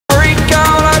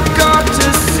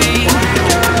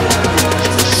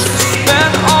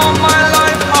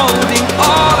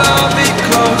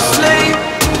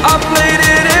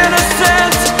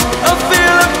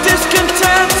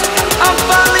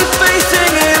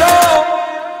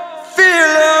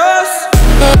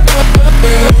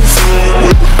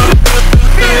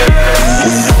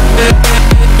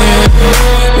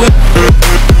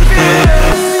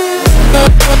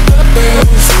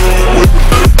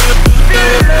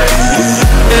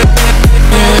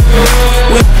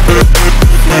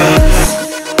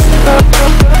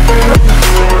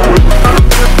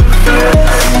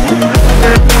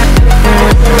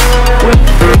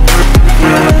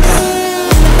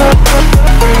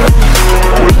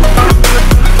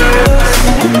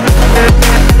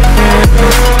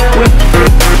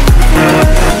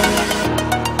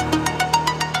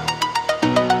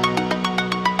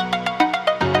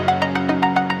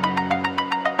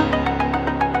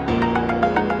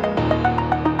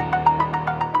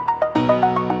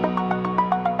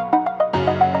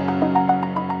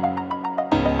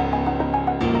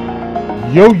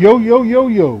Yo, yo, yo, yo,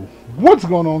 yo. What's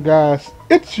going on, guys?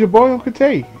 It's your boy Uncle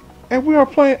Tay, and we are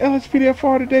playing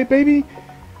LSPDFR today, baby.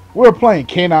 We're playing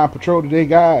Canine Patrol today,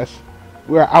 guys.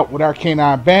 We're out with our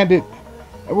Canine Bandit,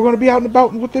 and we're going to be out and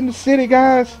about within the city,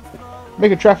 guys.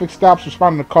 Making traffic stops,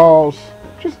 responding to calls.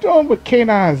 Just doing what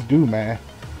canines do, man.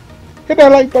 Hit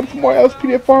that like button for more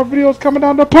LSPDFR videos coming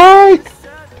down the pike.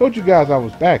 Told you guys I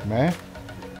was back, man.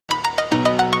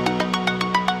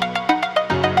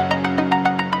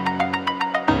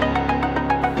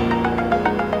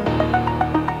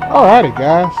 Alrighty,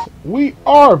 guys, we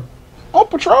are on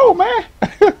patrol, man.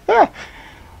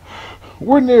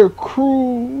 We're near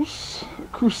Crusade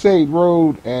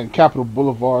Road and Capitol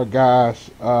Boulevard, guys.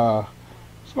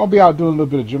 Just gonna be out doing a little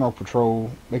bit of general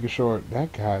patrol, making sure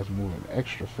that guy's moving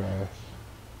extra fast.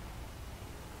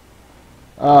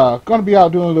 Gonna be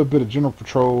out doing a little bit of general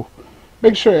patrol,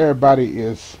 making sure everybody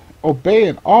is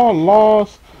obeying all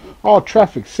laws, all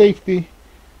traffic safety.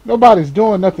 Nobody's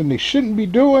doing nothing they shouldn't be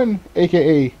doing,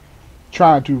 aka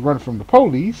trying to run from the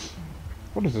police.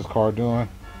 What is this car doing?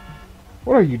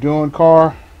 What are you doing,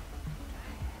 car?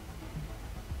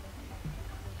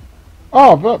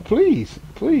 Oh, but please,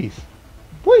 please,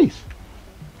 please,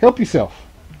 help yourself.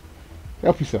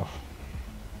 Help yourself.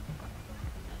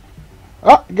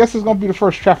 Oh, I guess it's gonna be the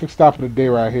first traffic stop of the day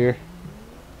right here.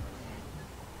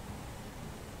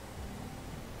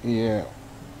 Yeah.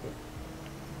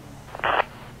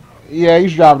 Yeah,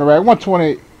 he's driving around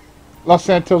 120 Los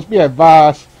Santos. Be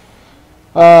advised.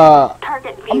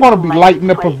 I'm going to be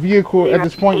lighting up a vehicle at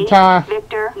this point in time.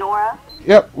 Victor, Nora.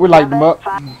 Yep, we're lighting them up.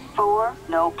 4,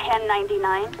 no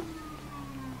 1099.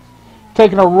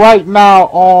 Taking a right now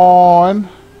on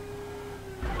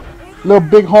Little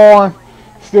Bighorn.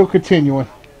 Still continuing.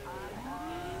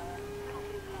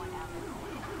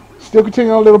 Still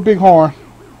continuing on Little Bighorn.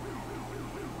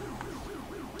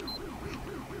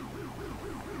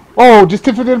 Oh, just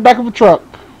tipped it in the back of a truck.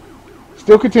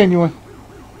 Still continuing.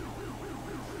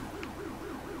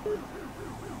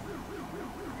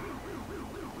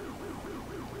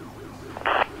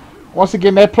 Once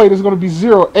again, that plate is going to be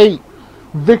 08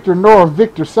 Victor Nora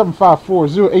Victor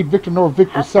 754. 08 Victor Nora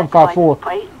Victor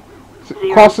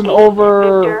 754. Crossing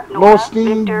over Lower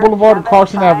Steam Boulevard and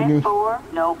Carson Avenue.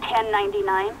 No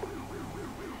 1099.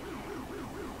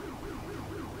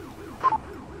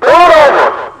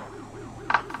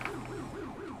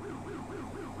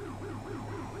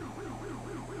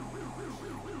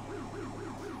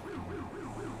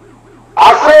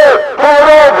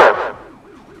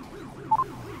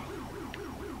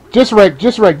 Just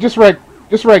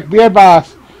wreck. Be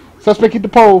advised. Suspect hit the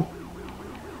pole.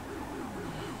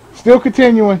 Still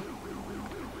continuing.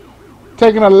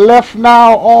 Taking a left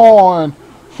now on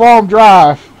Farm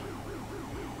Drive.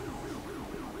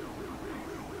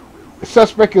 The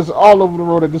suspect is all over the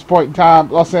road at this point in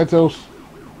time, Los Santos.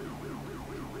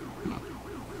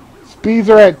 Speeds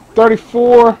are at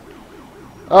 34.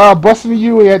 Busting the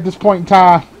UE at this point in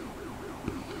time.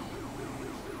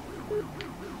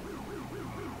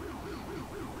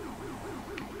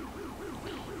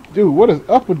 Dude, what is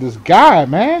up with this guy,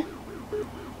 man?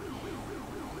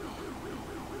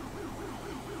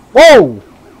 Whoa!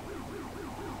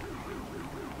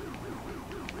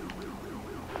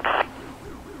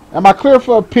 Am I clear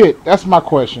for a pit? That's my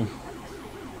question.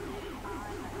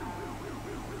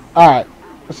 Alright.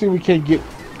 Let's see if we can't get...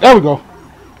 There we go.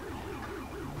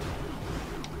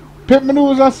 Pit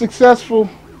maneuver is unsuccessful.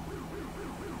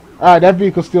 Alright, that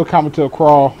vehicle's still coming to a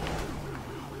crawl.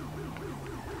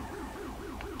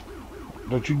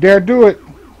 Don't you dare do it.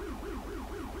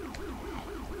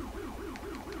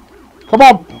 Come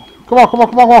on. Come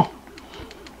on.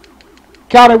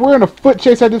 County, we're in a foot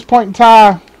chase at this point in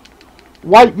time.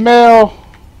 White male.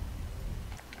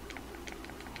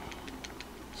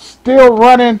 Still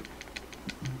running.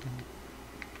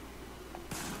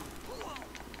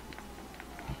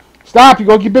 Stop, you're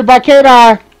going to get bit by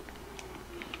canine.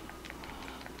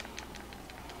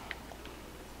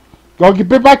 Gonna get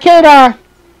bit by canine.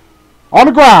 On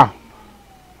the ground.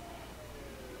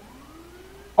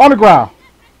 On the ground.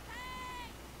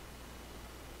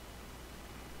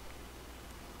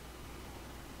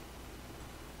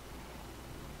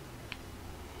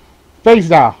 Face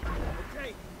down.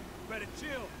 Okay, better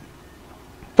chill.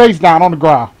 Face down on the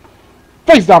ground.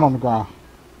 Face down on the ground.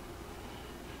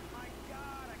 My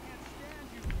God, I can't stand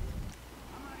you.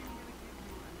 I'm not even gonna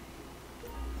give you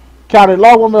a name. Counted.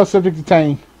 Law 1 male subject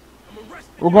detained.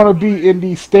 We're going to be in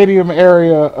the stadium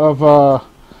area of, oh,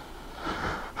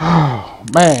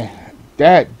 man,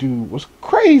 that dude was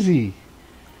crazy.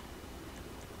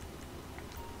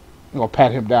 I'm going to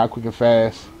pat him down quick and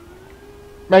fast.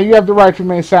 Man, you have the right to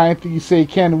remain silent. Anything you say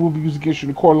can and will be used against you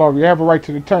in the court of law. You have a right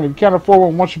to an attorney. If you can't afford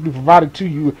one, one should be provided to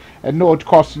you at no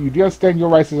cost to you. Do you understand your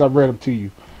rights as I read them to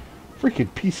you? Freaking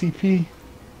PCP.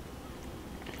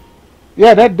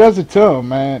 Yeah, that does it to them,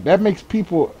 man. That makes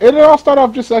people... It all start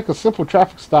off just like a simple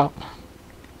traffic stop.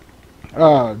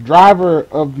 Driver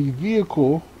of the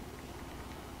vehicle...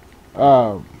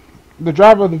 the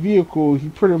driver of the vehicle, he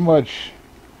pretty much...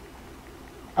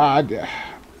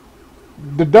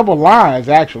 the double lines,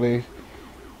 actually.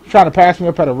 Trying to pass me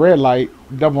up at a red light.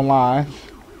 Double lines.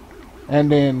 And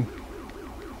then...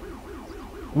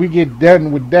 we get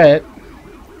done with that.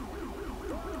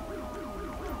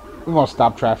 We're going to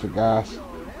stop traffic, guys.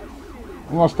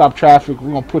 We're going to stop traffic.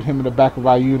 We're going to put him in the back of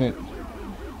our unit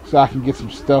so I can get some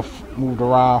stuff moved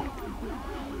around.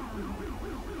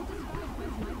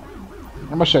 I'm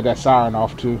going to shut that siren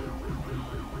off, too.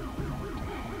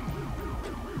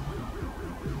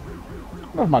 I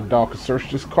don't know if my dog can search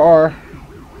this car.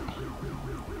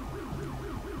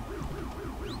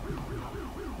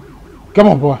 Come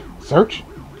on, boy. Search.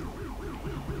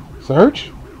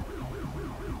 Search.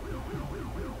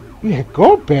 Yeah,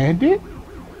 go, bandit.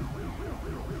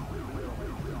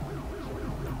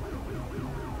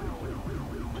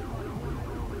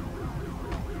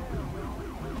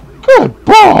 Good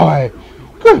boy.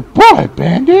 Good boy,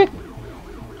 bandit.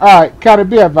 Alright, gotta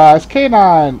be advised.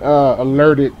 K9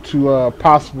 alerted to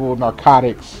possible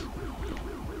narcotics.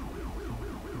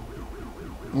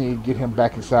 Need to get him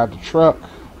back inside the truck.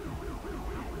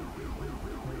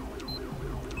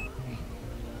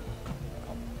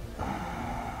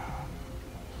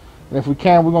 And if we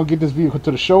can, we're going to get this vehicle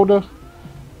to the shoulder.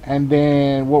 And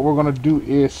then what we're going to do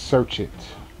is search it.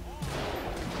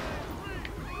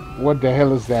 What the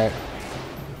hell is that?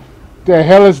 The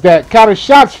hell is that? Counter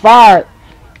shots fired.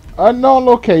 Unknown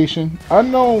location.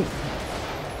 Unknown.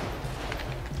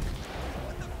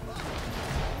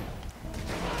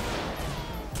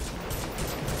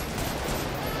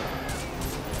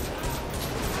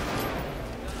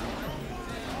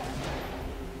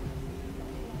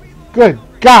 Good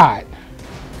God.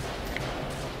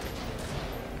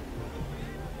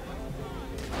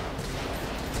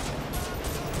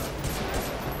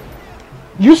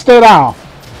 You stay down.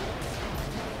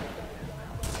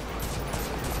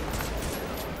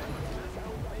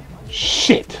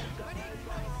 Shit.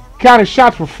 County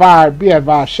shots were fired. Be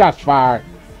advised, shots fired.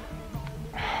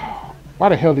 Why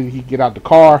the hell did he get out the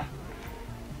car?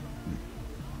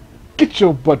 Get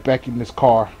your butt back in this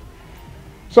car.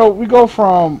 So we go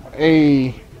from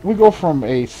a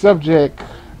subject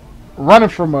running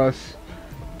from us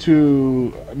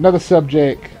to another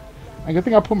subject. I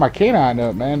think I put my canine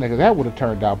up, man, because that would have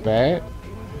turned out bad.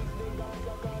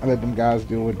 I let them guys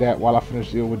deal with that while I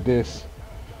finish dealing with this.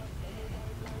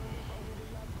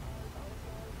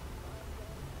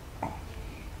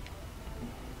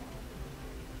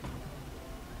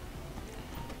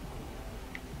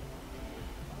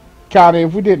 County,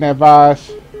 if we didn't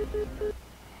advise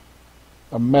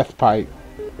a meth pipe,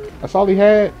 that's all he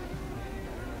had.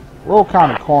 Roll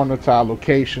County Coroner to our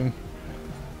location.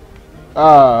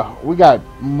 We got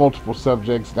multiple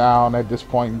subjects down at this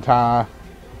point in time.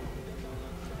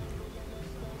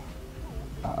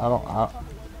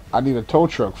 I need a tow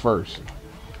truck first.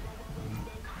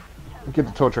 Get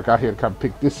the tow truck out here to come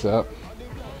pick this up.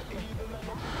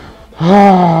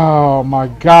 Oh my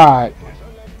God.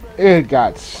 It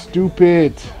got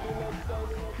stupid.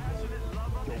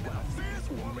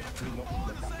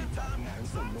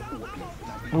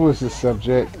 Who is this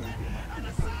subject?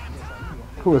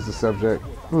 Who is the subject?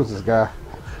 Who is this guy?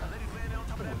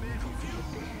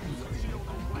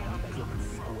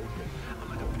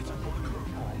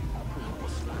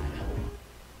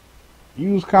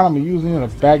 Use condom using a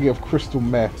bag of crystal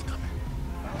meth.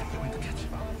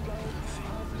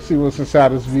 See what's inside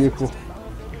this vehicle.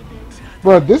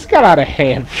 Bro, this got out of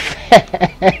hand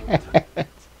fast.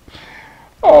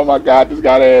 Oh my God, this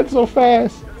got out of hand so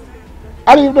fast.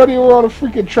 I didn't even know they were on a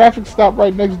freaking traffic stop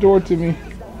right next door to me.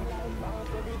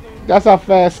 That's how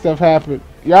fast stuff happened.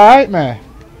 You alright, man?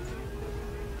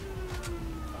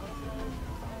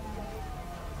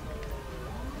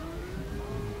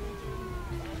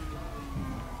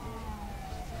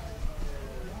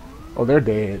 Oh, they're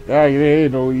dead. They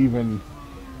ain't no even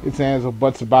its hands or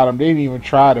butts about them. They didn't even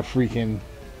try to freaking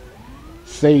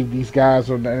save these guys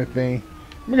or anything.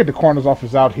 Let me get the coroner's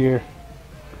office out here.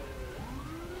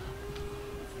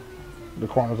 The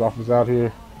coroner's office out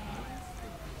here.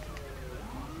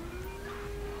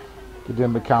 Get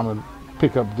them to come and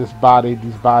pick up this body,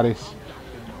 these bodies.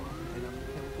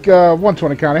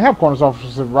 120 County, have coroner's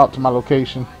officers route to my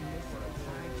location.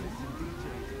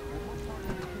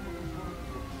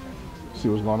 See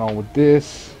what's going on with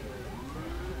this.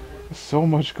 There's so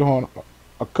much going on.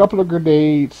 A couple of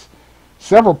grenades.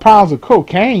 Several pounds of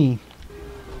cocaine.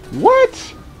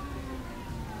 What?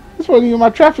 This wasn't even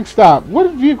my traffic stop.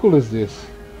 What vehicle is this?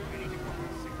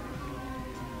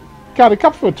 God, a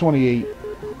couple for 28.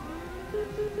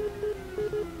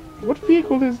 What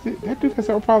vehicle is this? That dude has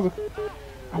several pounds of...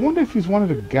 I wonder if he's one of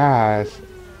the guys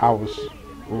I was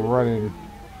running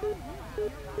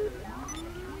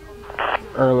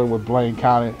earlier with Blaine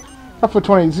County. Up for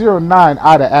 2809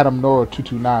 Ida Adam Nora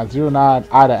 229. 09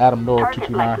 Ida Adam Nora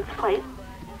 229. Target license plate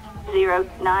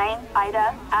 09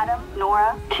 Ida Adam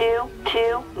Nora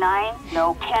 229.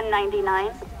 No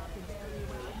 1099.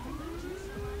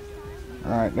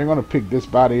 Alright, they're gonna pick this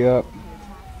body up.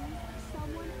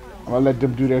 I'm gonna let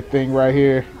them do their thing right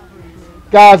here.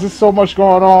 Guys, there's so much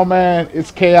going on, man.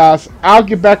 It's chaos. I'll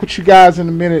get back with you guys in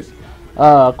a minute.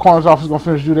 Coroner's office is gonna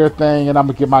finish do their thing, and I'm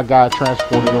gonna get my guy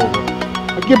transported over.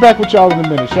 I'll get back with y'all in a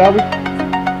minute, shall we?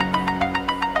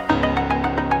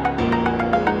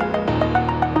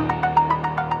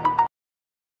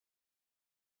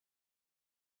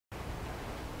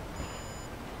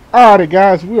 Alrighty,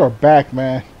 guys, we are back,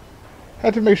 man.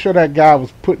 Had to make sure that guy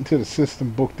was put into the system,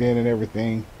 booked in, and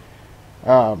everything.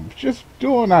 Just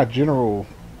doing our general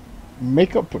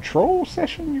makeup patrol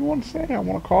session, you want to say? I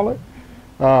want to call it.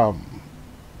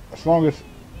 As long as...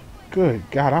 Good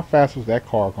God, how fast was that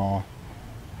car gone?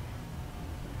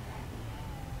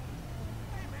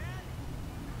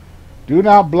 Do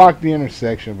not block the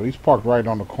intersection, but he's parked right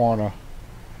on the corner.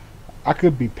 I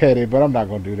could be petty, but I'm not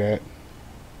going to do that.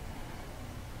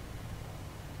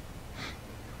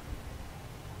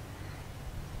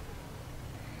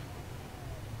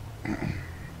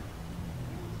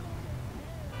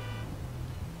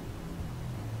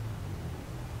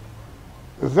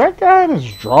 Is that guy in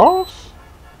his drawers?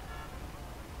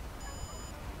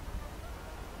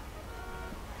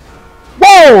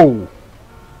 Whoa!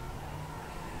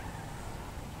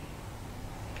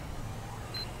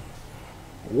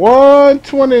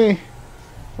 $120.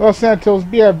 Well, Santos,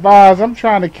 be advised, I'm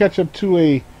trying to catch up to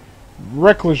a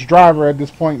reckless driver at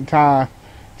this point in time.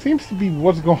 Seems to be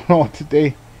what's going on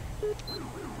today.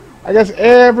 I guess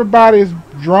everybody's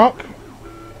drunk.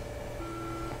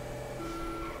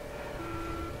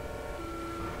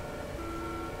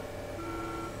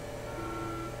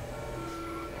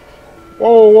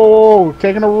 Whoa, whoa, whoa,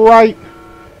 taking a right.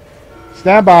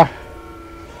 Stand by.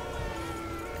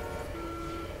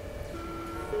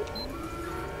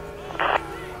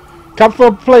 Come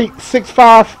for plate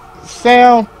 65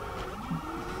 Sam.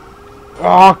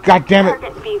 Oh, God damn it.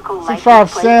 65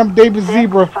 Sam David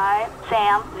Zebra. 5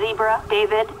 Sam Zebra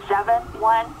David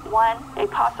 711. A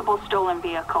possible stolen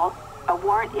vehicle. A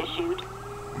warrant issued.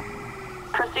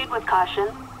 Proceed with caution.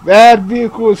 That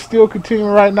vehicle is still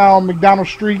continuing right now on McDonald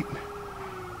Street.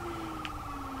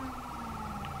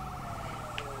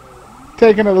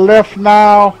 Taking a left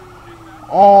now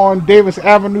on Davis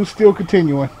Avenue, still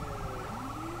continuing.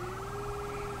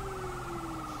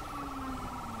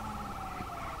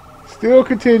 Still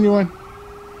continuing.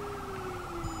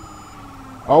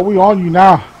 Oh, we on you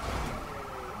now.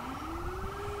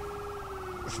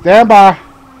 Stand by.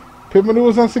 Pit maneuver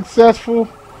was unsuccessful.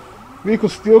 Vehicle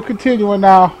still continuing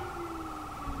now.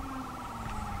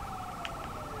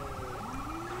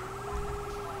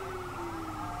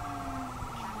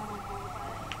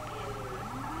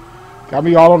 Got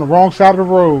me all on the wrong side of the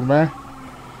road, man.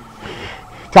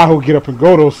 Tahoe get up and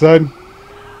go though, son.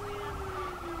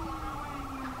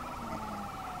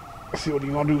 See what he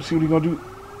gonna do. See what he gonna do.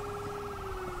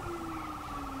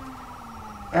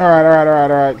 Alright, alright,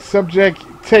 alright, alright. Subject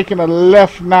taking a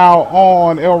left now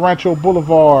on El Rancho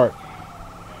Boulevard.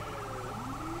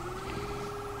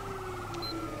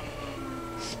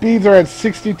 Speeds are at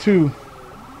 62.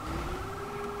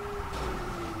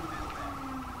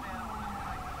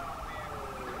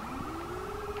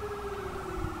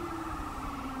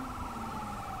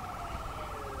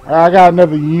 I got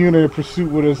another unit in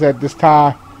pursuit with us at this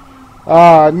time.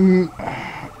 Coming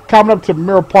up to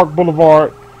Mirror Park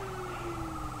Boulevard.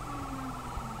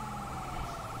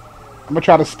 I'm going to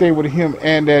try to stay with him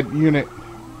and that unit.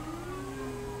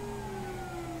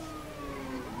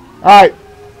 Alright.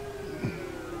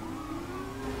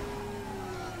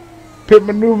 Pit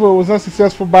maneuver was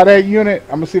unsuccessful by that unit.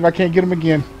 I'm going to see if I can't get him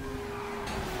again.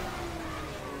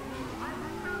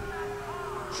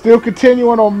 Still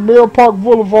continuing on Mirror Park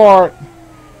Boulevard.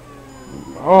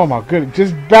 Oh my goodness.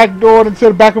 Just backdoored into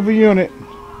the back of a unit.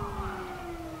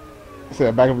 I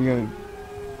said back of a unit.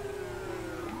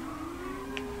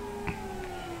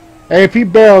 Hey, if he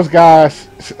bails, guys,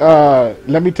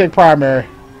 let me take primary.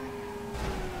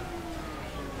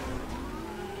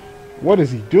 What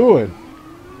is he doing?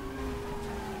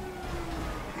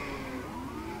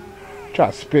 Try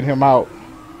to spit him out.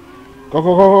 Go,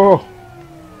 go, go, go, go.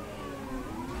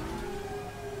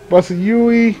 Bust a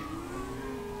Yui.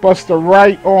 Bust a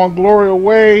right on Gloria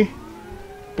Way.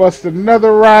 Bust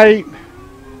another right.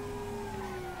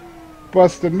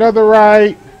 Bust another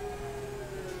right.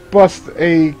 Bust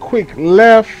a quick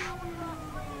left.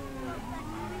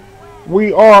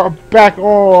 We are back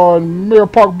on Mirror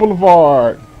Park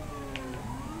Boulevard.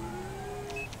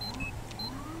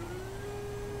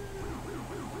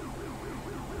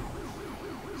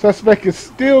 Suspect is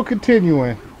still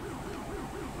continuing.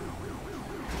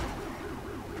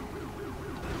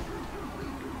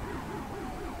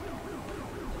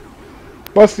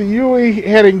 Buster Yui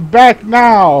heading back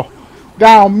now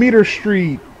down Meter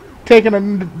Street, taking a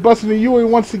busting the Yui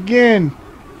once again,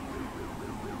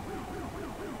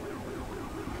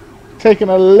 taking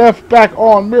a left back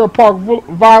on Mirror Park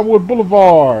Vinewood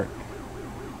Boulevard.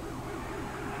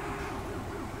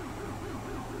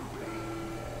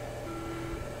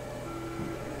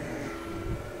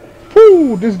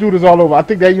 Whew, this dude is all over. I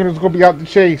think that unit's gonna be out to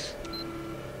chase.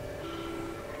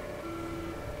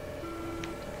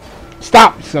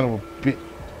 Stop, you son of a bitch.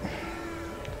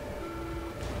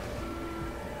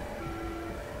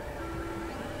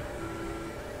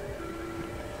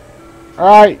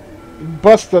 Alright,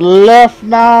 bust the left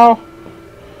now.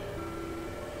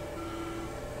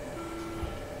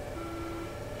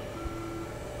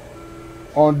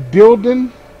 On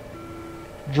Dilden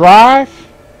Drive.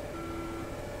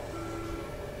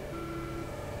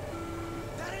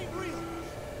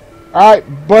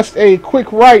 Alright, bust a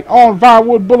quick right on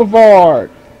Vinewood Boulevard.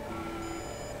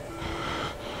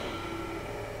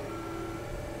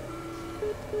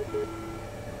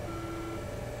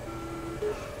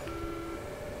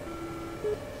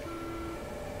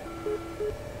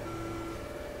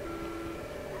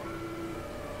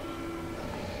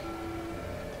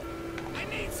 I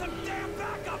need some damn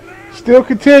backup, man. Still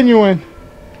continuing.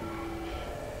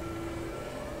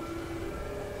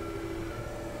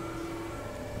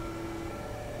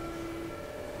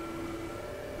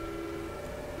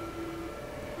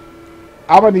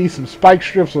 I'm gonna need some spike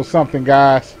strips or something,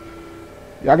 guys.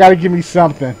 Y'all gotta give me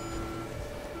something.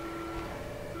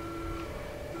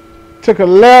 Took a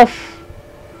left.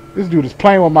 This dude is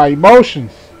playing with my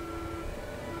emotions.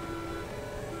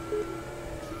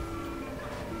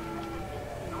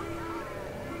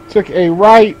 Took a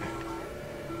right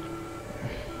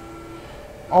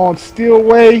on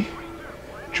Steelway.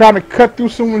 Trying to cut through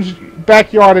someone's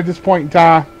backyard at this point in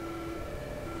time.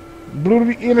 Blew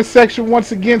the intersection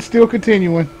once again, still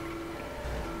continuing.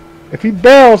 If he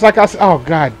bails, like I said, oh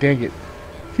god dang it.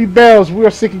 If he bails, we're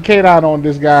sick and canine on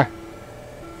this guy.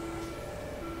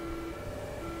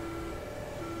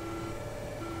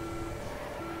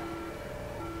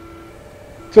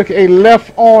 Took a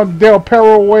left on Del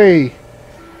Perro Way.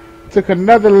 Took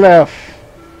another left.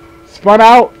 Spun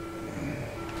out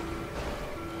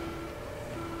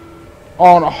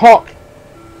on Hawk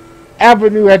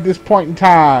Avenue at this point in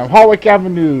time. Hawick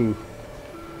Avenue.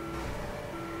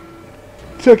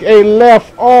 Took a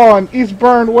left on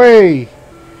Eastburn Way.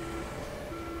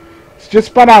 It's just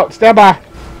spun out. Stand by.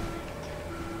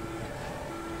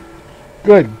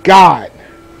 Good God.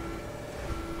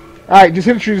 Alright, just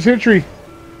hit a tree. Just hit a tree.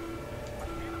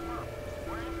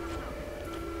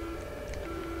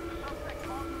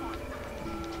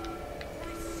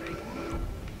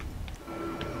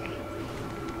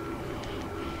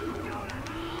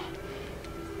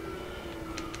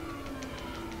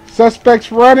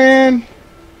 Suspects running.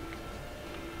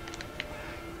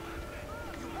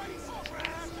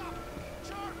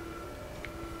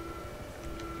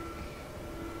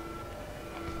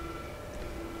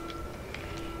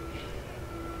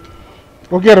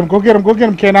 Go get him, go get him, go get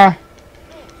him, can I?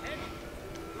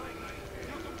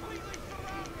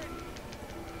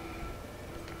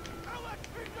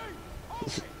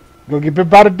 Go get bit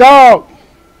by the dog.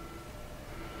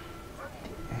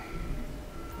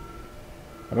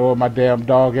 I know where my damn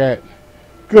dog at.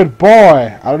 Good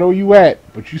boy. I don't know where you at,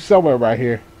 but you somewhere right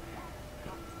here.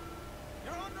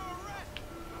 You're under arrest.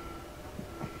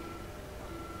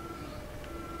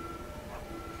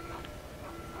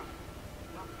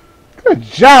 Good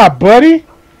job, buddy.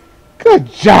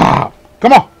 Good job.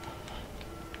 Come on.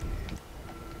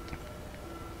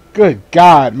 Good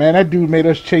God, man. That dude made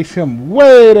us chase him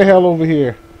way the hell over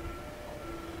here.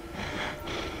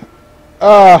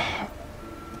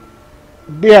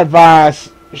 Be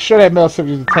advised, show that male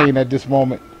subject detained at this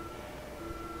moment.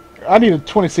 I need a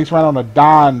 26 round on a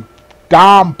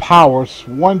Dom Powers,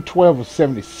 112 of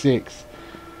 76.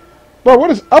 Bro,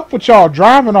 what is up with y'all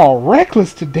driving all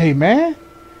reckless today, man?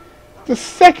 The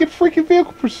second freaking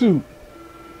vehicle pursuit.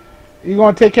 You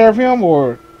gonna take care of him,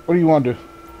 or what do you want to do?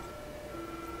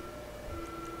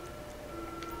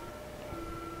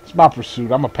 It's my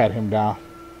pursuit. I'm gonna pat him down.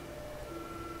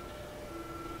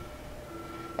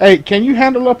 Hey, can you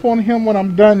handle up on him when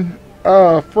I'm done,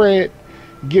 Fred?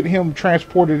 Get him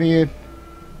transported in.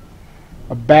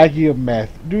 A baggie of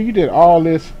meth. Dude, you did all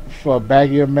this for a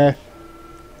baggie of meth?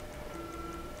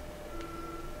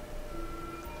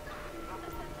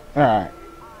 Alright.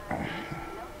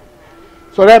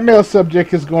 So that male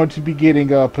subject is going to be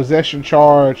getting a possession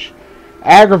charge,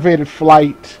 aggravated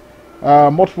flight,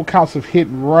 multiple counts of hit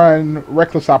and run,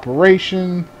 reckless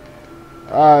operation.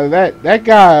 That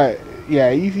guy,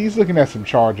 yeah, he's looking at some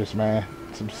charges, man.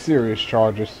 Some serious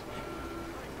charges.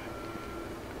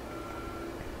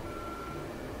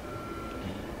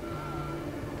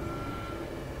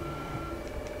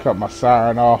 Cut my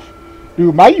siren off.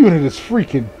 Dude, my unit is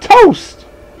freaking toast!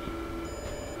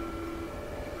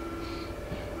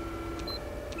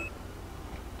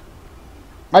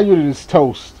 My unit is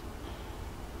toast.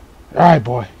 Alright,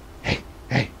 boy. Hey.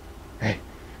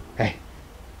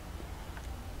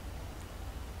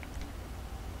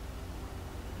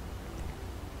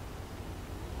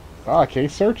 Oh, I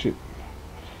can't search it.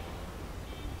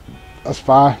 That's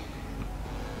fine.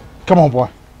 Come on, boy.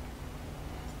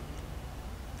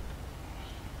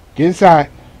 Get inside.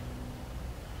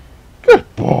 Good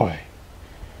boy.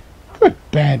 Good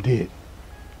bandit.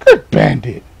 Good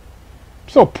bandit. I'm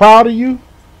so proud of you.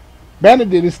 Bandit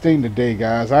did this thing today,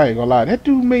 guys. I ain't gonna lie. That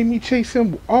dude made me chase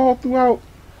him all throughout.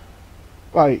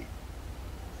 Like,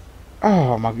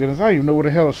 oh my goodness. I don't even know where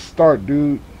the hell to start,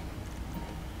 dude.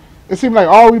 It seemed like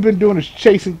all we've been doing is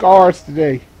chasing cars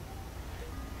today.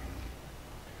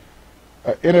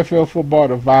 NFL football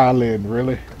to violin,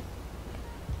 really?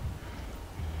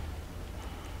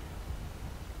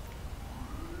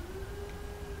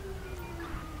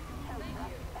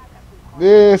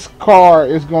 This car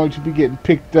is going to be getting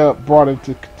picked up, brought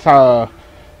into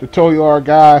the tow yard,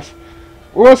 guys.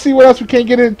 We'll see what else we can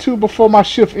get into before my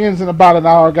shift ends in about an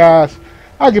hour, guys.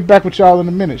 I'll get back with y'all in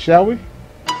a minute, shall we?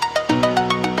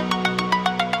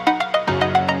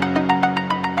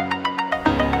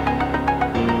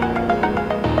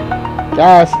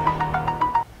 Guys,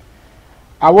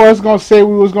 I was going to say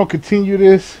we was going to continue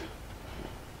this,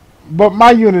 but my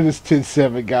unit is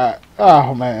 10-7, guys.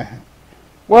 Oh, man.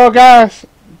 Well, guys,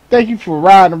 thank you for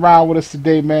riding around with us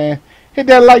today, man. Hit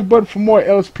that like button for more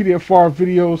LSPDFR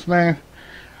videos, man.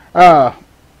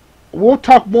 We'll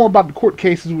talk more about the court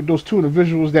cases with those two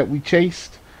individuals that we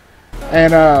chased.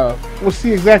 And we'll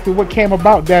see exactly what came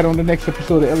about that on the next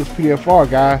episode of LSPDFR,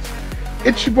 guys.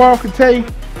 It's your boy, Uncle Tay.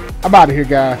 I'm out of here,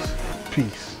 guys.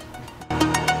 Peace.